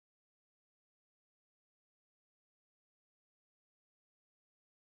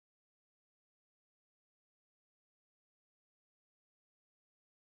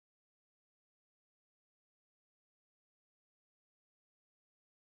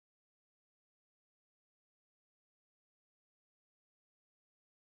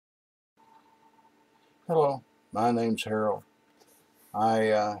Hello, my name's Harold.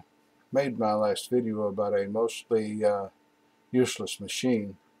 I made my last video about a mostly useless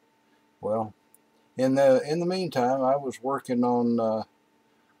machine. Well, in the meantime, I was working on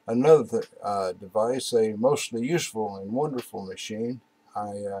another device, a mostly useful and wonderful machine.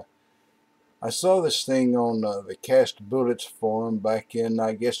 I saw this thing on the Cast Bullets forum back in,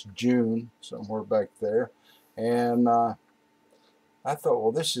 I guess, June, somewhere back there, and I thought,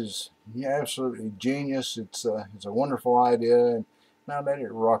 well, this is absolutely genius. It's a wonderful idea, and I let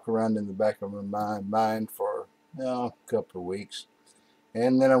it rock around in the back of my mind for a couple of weeks.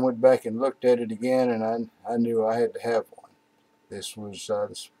 And then I went back and looked at it again, and I knew I had to have one. This was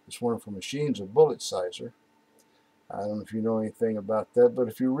this wonderful machine's a bullet sizer. I don't know if you know anything about that, but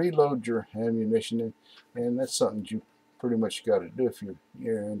if you reload your ammunition, and that's something you pretty much got to do if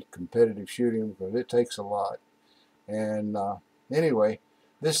you're into competitive shooting, because it takes a lot. And anyway,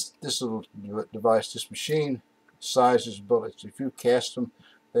 this little device, this machine, sizes bullets. If you cast them,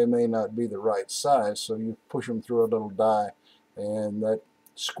 they may not be the right size, so you push them through a little die, and that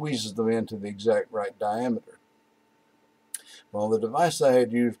squeezes them into the exact right diameter. Well, the device I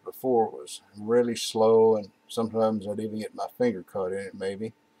had used before was really slow, and sometimes I'd even get my finger caught in it,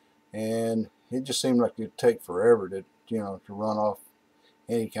 maybe. And it just seemed like it'd take forever to run off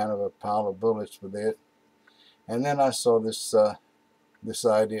any kind of a pile of bullets with it. And then I saw this this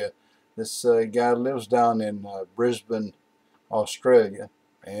idea. This guy lives down in Brisbane, Australia,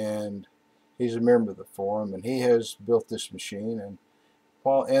 and he's a member of the forum, and he has built this machine. And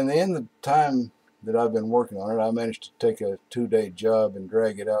in the time that I've been working on it, I managed to take a 2-day job and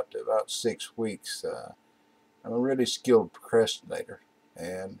drag it out to about 6 weeks. I'm a really skilled procrastinator,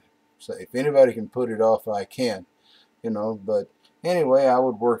 and so if anybody can put it off, I can, but anyway, I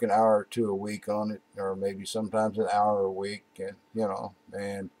would work an hour or two a week on it, or maybe sometimes an hour a week, and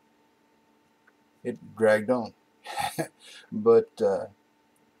and it dragged on. But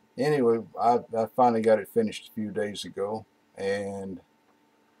anyway, I finally got it finished a few days ago, and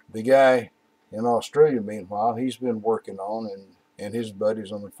the guy in Australia, meanwhile, he's been working on, and his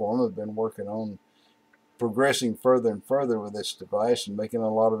buddies on the forum have been working on progressing further and further with this device and making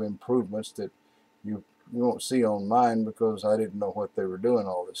a lot of improvements that you won't see on mine, because I didn't know what they were doing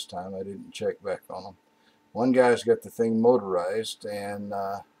all this time. I didn't check back on them. One guy's got the thing motorized, and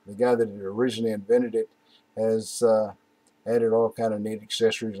the guy that had originally invented it has added all kind of neat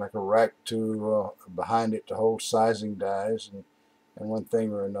accessories, like a rack behind it to hold sizing dies and one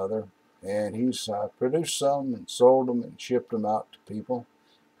thing or another. And he's produced some and sold them and shipped them out to people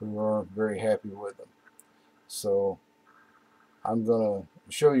who are very happy with them. So I'm going to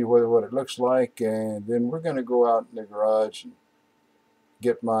show you what it looks like, and then we're going to go out in the garage and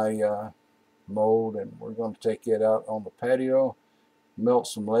get my mold, and we're going to take it out on the patio, melt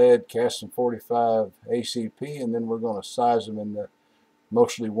some lead, cast some 45 ACP, and then we're going to size them in the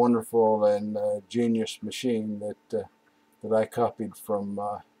mostly wonderful and genius machine that I copied from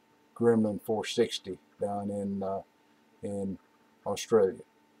Gremlin 460 down in Australia.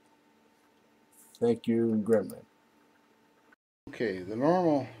 Thank you, Gremlin. Okay, the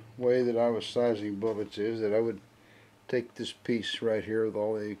normal way that I was sizing bullets is that I would take this piece right here with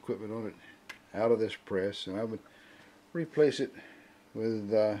all the equipment on it out of this press, and I would replace it with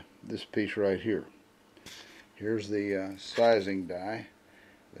this piece right here. Here's the sizing die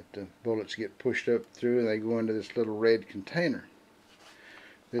that the bullets get pushed up through, and they go into this little red container.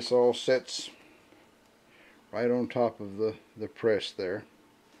 This all sets right on top of the press there,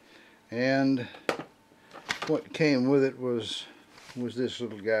 and what came with it was this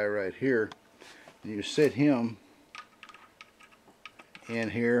little guy right here. You set him in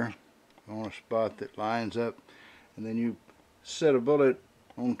here on a spot that lines up, and then you set a bullet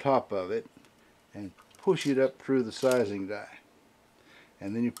on top of it and push it up through the sizing die,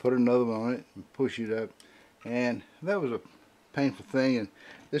 and then you put another one on it and push it up. And that was a painful thing, and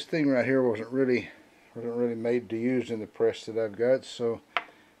this thing right here wasn't really made to use in the press that I've got, so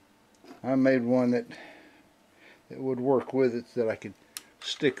I made one that would work with it, that I could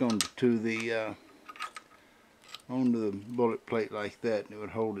stick onto the bullet plate like that, and it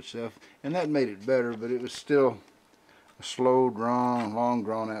would hold itself, and that made it better. But it was still a slow, long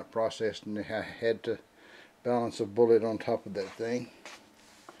drawn out process, and I had to balance a bullet on top of that thing.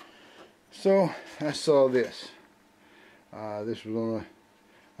 So I saw this. This was on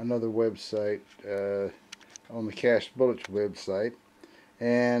another website, on the Cast Bullets website,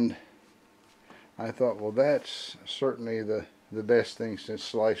 and I thought, well, that's certainly the best thing since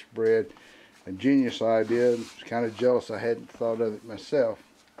sliced bread. A genius idea. I was kind of jealous I hadn't thought of it myself.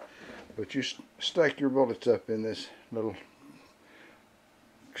 But you stack your bullets up in this little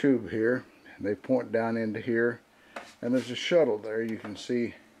tube here, they point down into here, and there's a shuttle there you can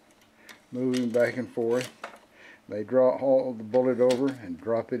see moving back and forth. They draw all the bullet over and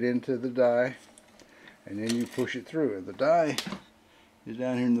drop it into the die, and then you push it through. And the die is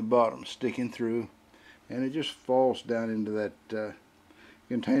down here in the bottom, sticking through, and it just falls down into that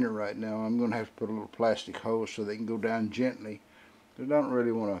container right now. I'm going to have to put a little plastic hose so they can go down gently. I don't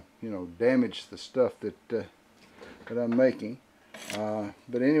really want to, damage the stuff that I'm making.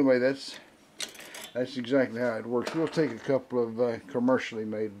 But anyway, that's exactly how it works. We'll take a couple of commercially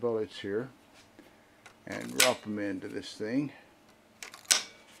made bullets here and drop them into this thing.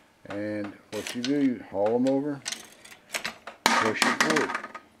 And what you do, you haul them over, push it through,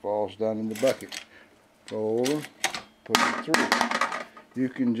 falls down in the bucket, go over, push it through. You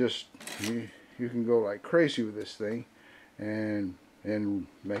can just you can go like crazy with this thing and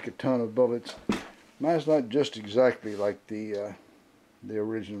make a ton of bullets. Mine's not just exactly like the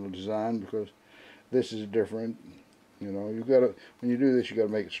original design, because this is different. You've got to, when you do this, you got to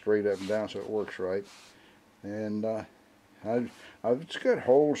make it straight up and down so it works right. And I've just got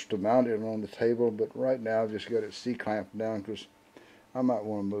holes to mount it on the table, but right now I've just got it C-clamped down because I might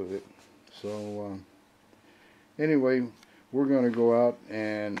want to move it. So anyway, we're going to go out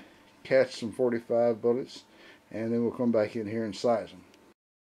and catch some 45 bullets, and then we'll come back in here and size them.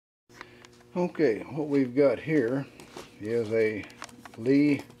 Okay, what we've got here is a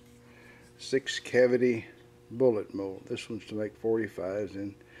Lee 6-cavity bullet mold. This one's to make 45s,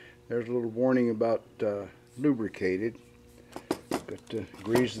 and there's a little warning about lubricated. Got to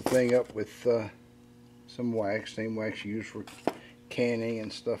grease the thing up with some wax, same wax you use for canning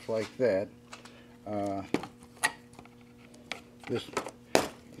and stuff like that. And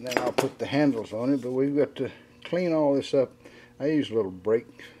then I'll put the handles on it, but we've got to clean all this up. I use a little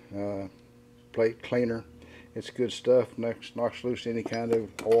brake plate cleaner. It's good stuff, knocks loose any kind of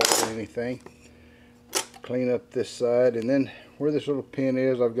oil or anything. Clean up this side, and then where this little pin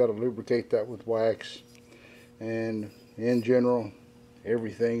is, I've got to lubricate that with wax. And in general,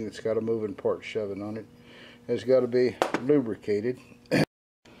 everything that's got a moving part shoving on it has got to be lubricated.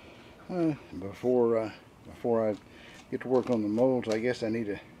 Before I get to work on the molds, I guess I need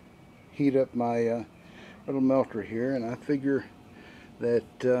to heat up my little melter here, and I figure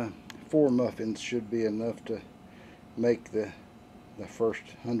that 4 muffins should be enough to make the first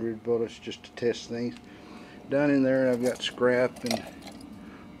 100 bullets, just to test things. Down in there I've got scrap and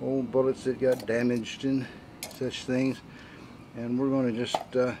old bullets that got damaged and such things, and we're going to just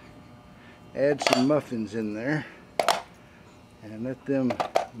add some muffins in there and let them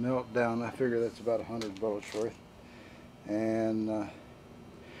melt down. I figure that's about 100 bullets worth. And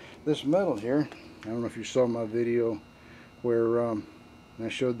this metal here, I don't know if you saw my video where I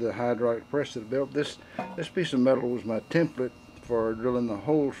showed the hydraulic press that I built. This piece of metal was my template for drilling the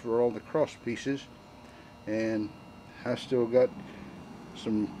holes for all the cross pieces, and I still got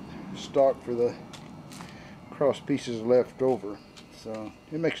some stock for the cross pieces left over. So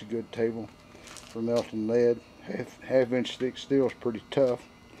it makes a good table for melting lead. Half-inch thick steel is pretty tough.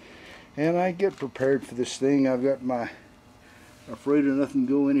 And I get prepared for this thing. I've got my afraid of nothing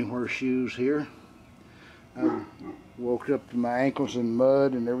go anywhere shoes here. I woke up to my ankles in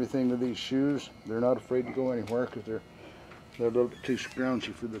mud and everything with these shoes. They're not afraid to go anywhere because they're a little bit too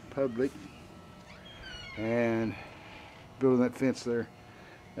scrounchy for the public. And building that fence there,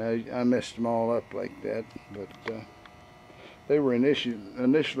 I messed them all up like that. But they were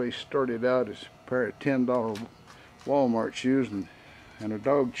initially started out as a pair of $10 Walmart shoes, and a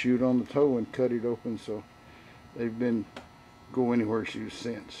dog chewed on the toe and cut it open, so they've been go anywhere shoes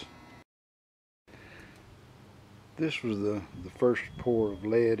since. This was the first pour of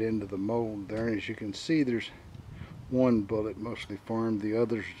lead into the mold there, and as you can see, there's one bullet mostly formed. The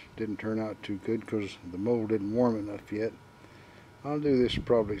others didn't turn out too good because the mold didn't warm enough yet. I'll do this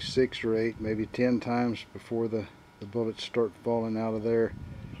probably 6 or 8, maybe 10 times before the bullets start falling out of there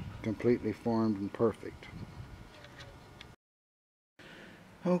completely formed and perfect.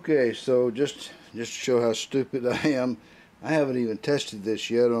 Okay, so just to show how stupid I am, I haven't even tested this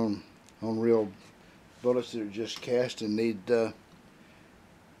yet on real bullets that are just cast and need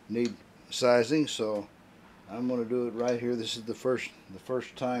sizing. So I'm going to do it right here. This is the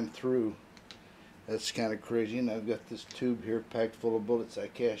first time through. That's kind of crazy. And I've got this tube here packed full of bullets I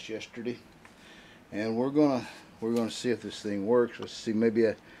cast yesterday, and we're gonna see if this thing works. Let's see. Maybe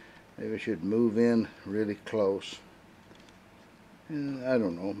I should move in really close. I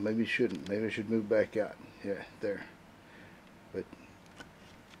don't know, maybe shouldn't. Maybe I should move back out. Yeah, there. But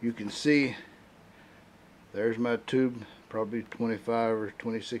you can see there's my tube, probably 25 or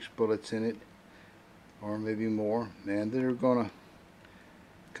 26 bullets in it, or maybe more. And they're gonna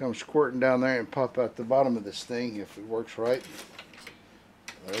come squirting down there and pop out the bottom of this thing if it works right.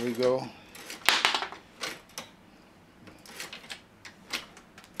 There we go.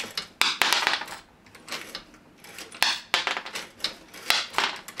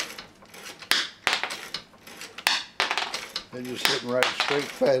 They're just sitting right straight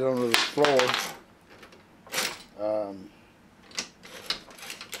flat onto the floor.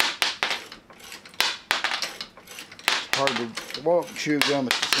 It's hard to walk and chew gum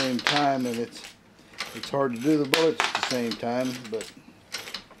at the same time, and it's hard to do the bullets at the same time, but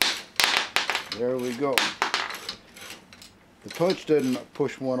there we go. The punch doesn't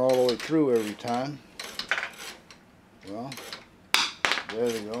push one all the way through every time. Well, there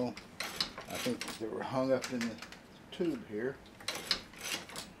we go. I think they were hung up in the tube here.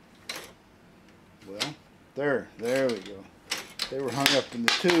 Well, there we go. They were hung up in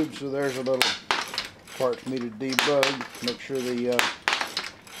the tube, so there's a little part for me to debug, make sure the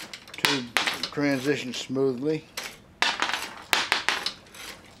tube transitions smoothly.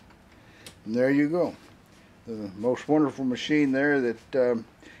 And there you go. The most wonderful machine there that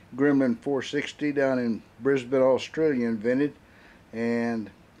Gremlin 460 down in Brisbane, Australia invented, and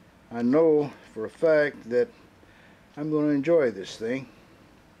I know for a fact that I'm going to enjoy this thing.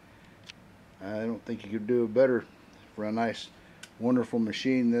 I don't think you could do better for a nice, wonderful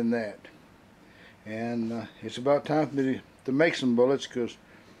machine than that. And it's about time for me to make some bullets, because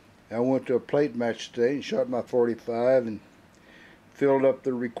I went to a plate match today and shot my .45 and filled up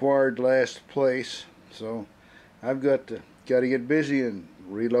the required last place. So I've got to get busy and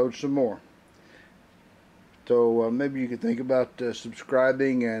reload some more. So maybe you could think about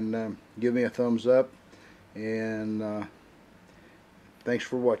subscribing and give me a thumbs up. And thanks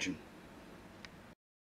for watching.